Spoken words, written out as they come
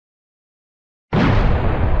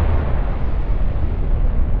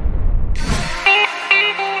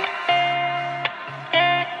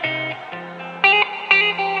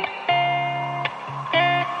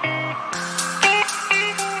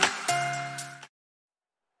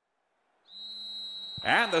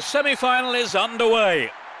And the semi-final is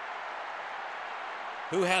underway.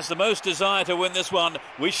 Who has the most desire to win this one?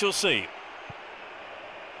 We shall see.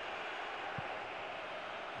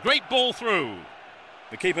 Great ball through.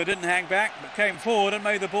 The keeper didn't hang back, but came forward and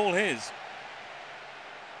made the ball his.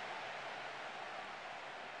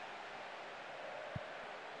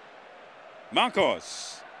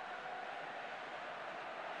 Marcos.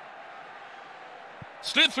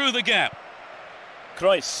 Slid through the gap.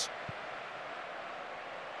 Kreis.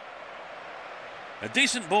 A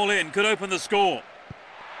decent ball in could open the score.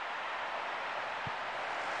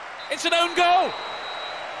 It's an own goal!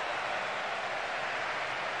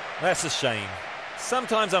 That's a shame.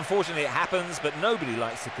 Sometimes, unfortunately, it happens, but nobody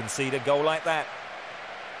likes to concede a goal like that.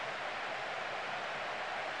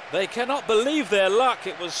 They cannot believe their luck.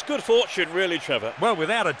 It was good fortune, really, Trevor. Well,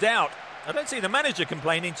 without a doubt. I don't see the manager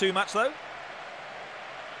complaining too much, though.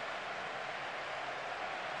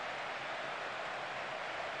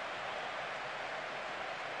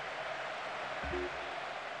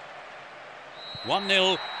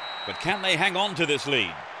 "1-0, but can they hang on to this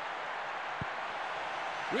lead?"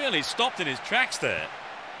 Really stopped in his tracks there.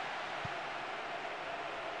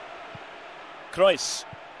 Kreis.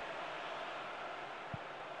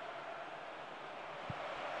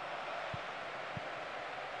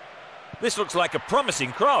 This looks like a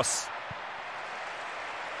promising cross.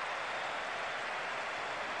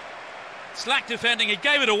 Slack defending, he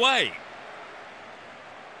gave it away.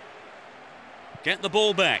 Get the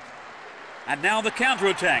ball back. And now the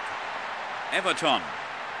counter-attack. Everton.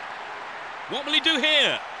 What will he do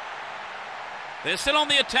here? They're still on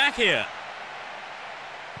the attack here.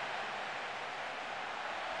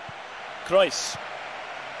 Kreis.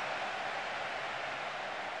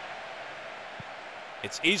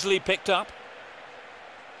 It's easily picked up.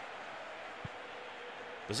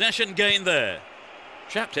 Possession gained there.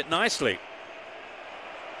 Chapped it nicely.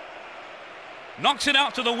 Knocks it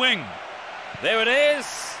out to the wing. There it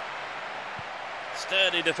is.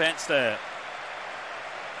 Sturdy defence there.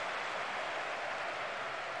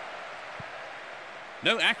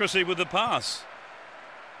 No accuracy with the pass.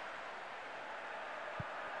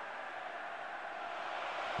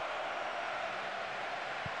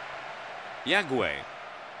 Yagüe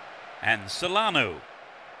and Solano.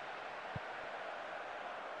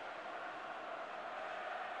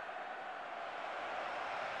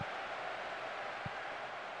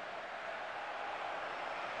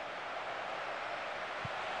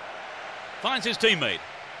 Finds his teammate.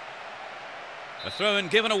 A throw-in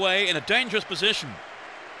given away in a dangerous position.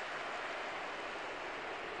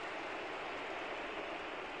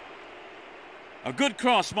 A good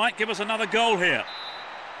cross might give us another goal here.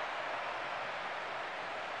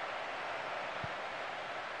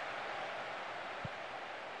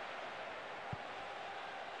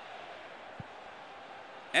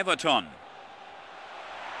 Everton.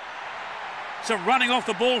 Some running off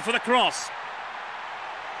the ball for the cross.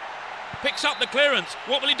 Picks up the clearance.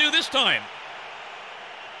 What will he do this time?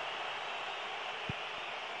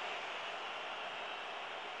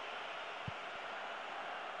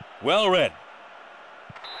 Well read.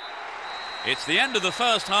 It's the end of the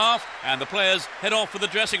first half, and the players head off for the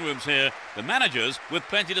dressing rooms here. The managers with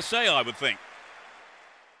plenty to say, I would think.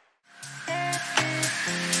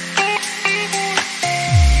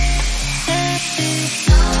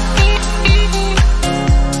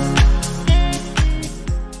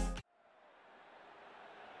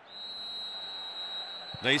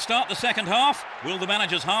 They start the second half. Will the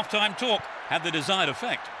manager's half-time talk have the desired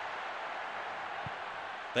effect?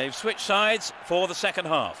 They've switched sides for the second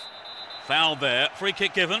half. Foul there, free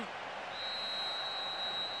kick given.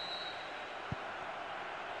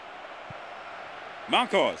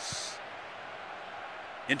 Marcos.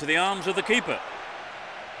 Into the arms of the keeper.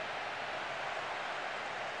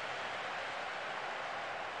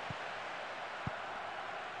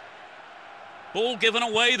 Ball given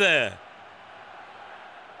away there.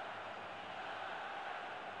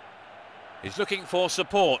 He's looking for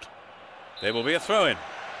support. There will be a throw-in.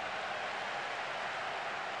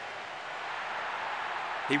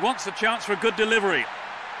 He wants the chance for a good delivery.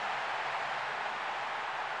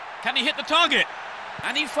 Can he hit the target?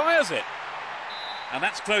 And he fires it. And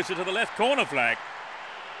that's closer to the left corner flag.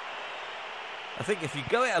 I think if you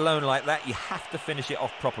go it alone like that, you have to finish it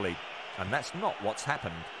off properly. And that's not what's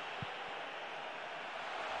happened.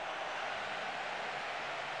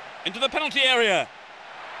 Into the penalty area.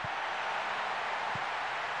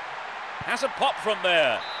 Has a pop from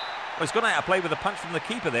there. Well, he's gone out of play with a punch from the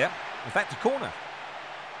keeper there. In fact, a corner.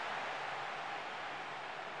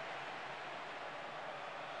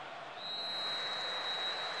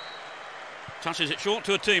 Touches it short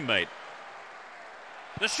to a teammate.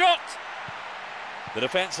 The shot! The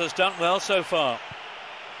defence has done well so far.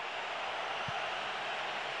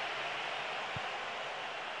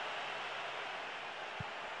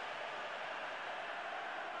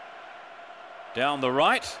 Down the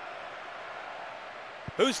right.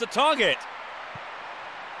 Who's the target?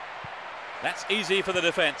 That's easy for the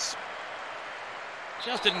defence.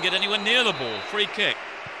 Just didn't get anywhere near the ball. Free kick.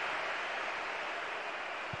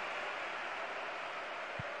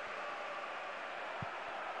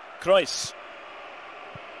 Kreis.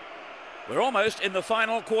 We're almost in the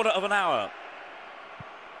final quarter of an hour.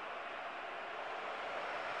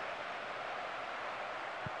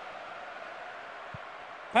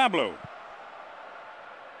 Pablo.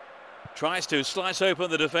 Tries to slice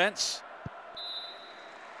open the defence.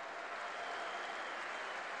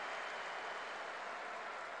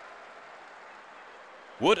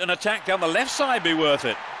 Would an attack down the left side be worth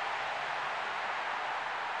it?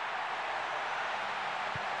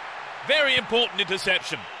 Very important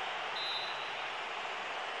interception.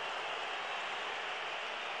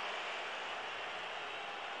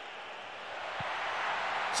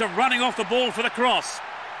 Some running off the ball for the cross.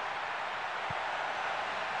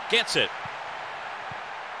 Gets it.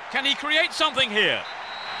 Can he create something here?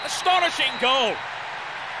 Astonishing goal.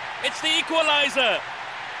 It's the equaliser.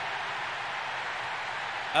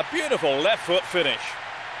 A beautiful left foot finish.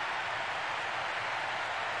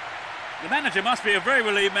 The manager must be a very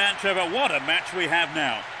relieved man, Trevor. What a match we have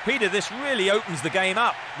now. Peter, this really opens the game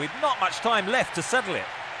up with not much time left to settle it.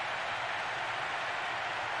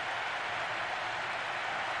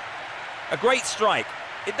 A great strike.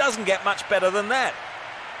 It doesn't get much better than that.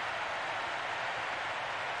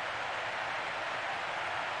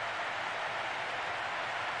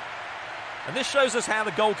 And this shows us how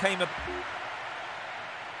the goal came about.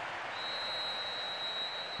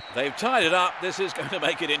 They've tied it up. This is going to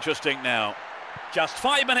make it interesting now. Just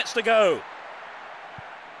 5 minutes to go.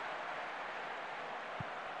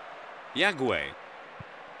 Yagüe.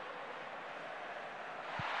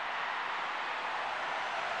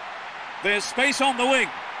 There's space on the wing.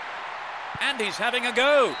 And he's having a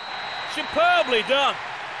go. Superbly done.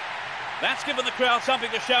 That's given the crowd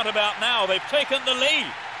something to shout about now. They've taken the lead.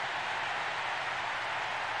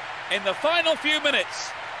 In the final few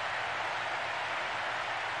minutes,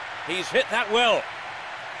 he's hit that well.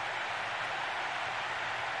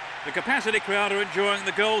 The capacity crowd are enjoying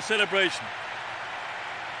the goal celebration.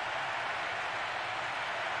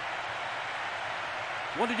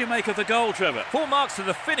 What did you make of the goal, Trevor? Full marks to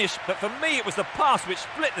the finish, but for me it was the pass which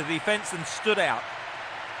split the defence and stood out.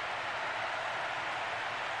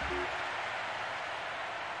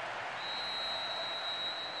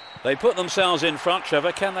 They put themselves in front,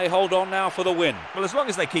 Trevor. Can they hold on now for the win? Well, as long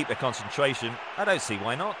as they keep their concentration, I don't see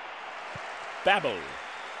why not. Babel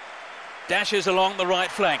dashes along the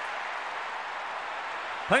right flank.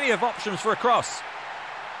 Plenty of options for a cross.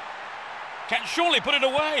 Can surely put it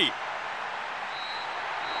away.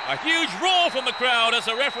 A huge roar from the crowd as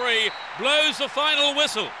the referee blows the final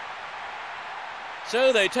whistle.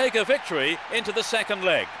 So they take a victory into the second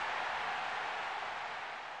leg.